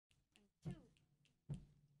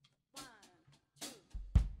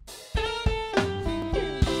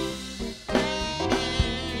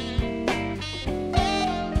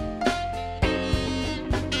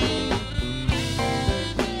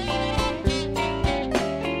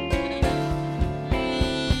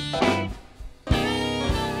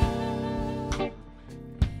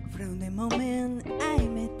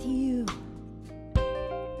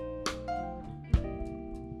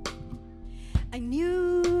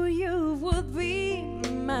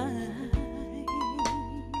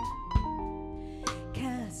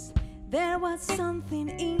was something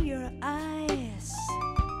in your eyes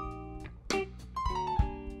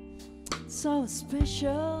so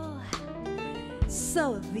special,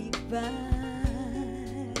 so divine.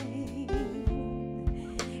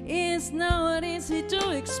 It's not easy to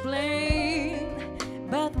explain,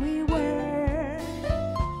 but we were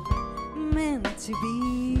meant to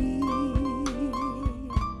be.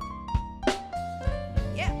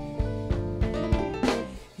 Yeah.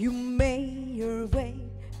 You made your way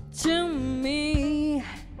to me.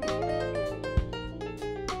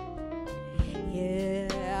 Yeah,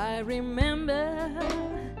 I remember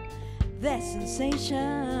that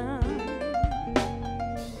sensation.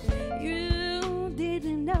 You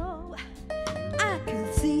didn't know I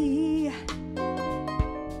could see.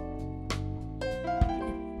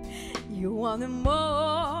 You wanted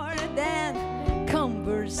more than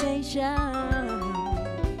conversation.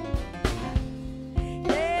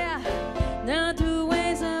 Yeah, not two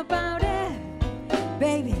ways about it,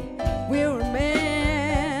 baby. We were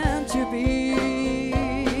meant to be.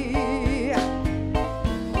 And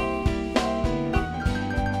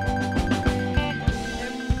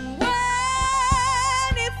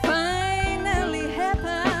when it finally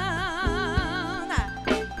happened,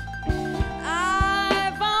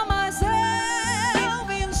 I found myself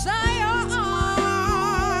inside your arms.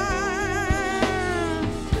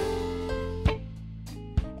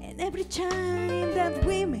 And every time that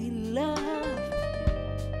we made love,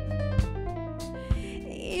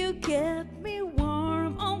 you kept me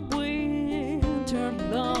warm all winter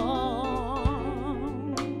long.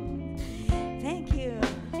 Thank you.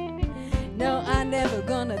 No, I'm never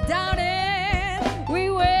gonna doubt it. We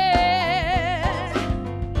were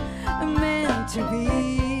meant to be.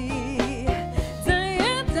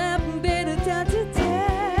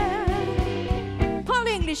 All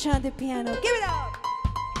English on the piano. Give it up.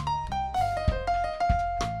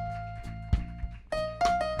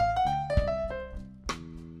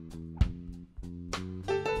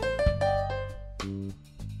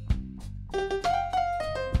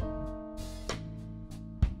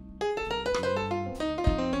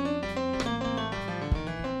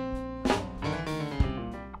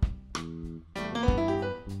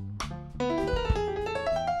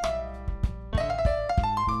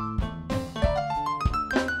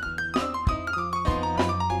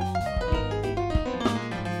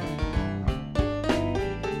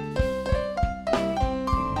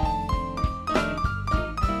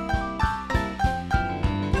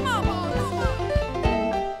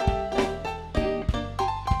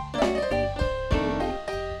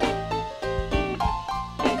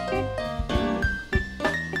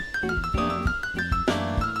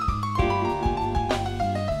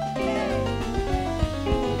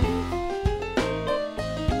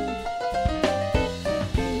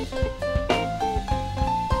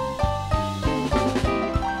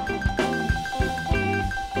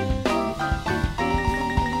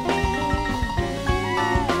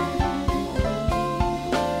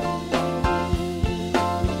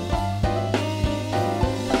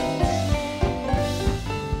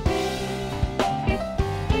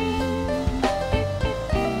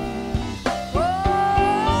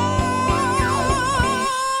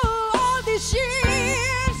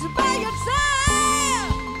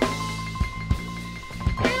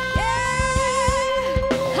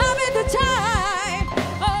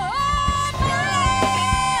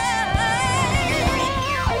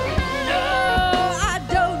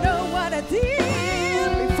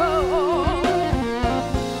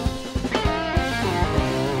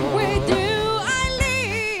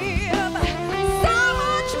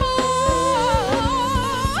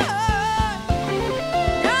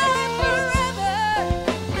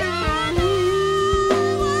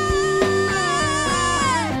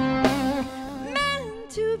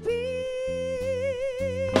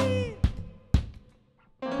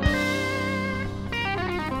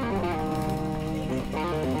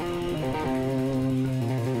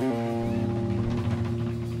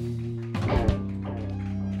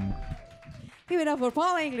 Give it up for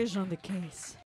Paul English on the case.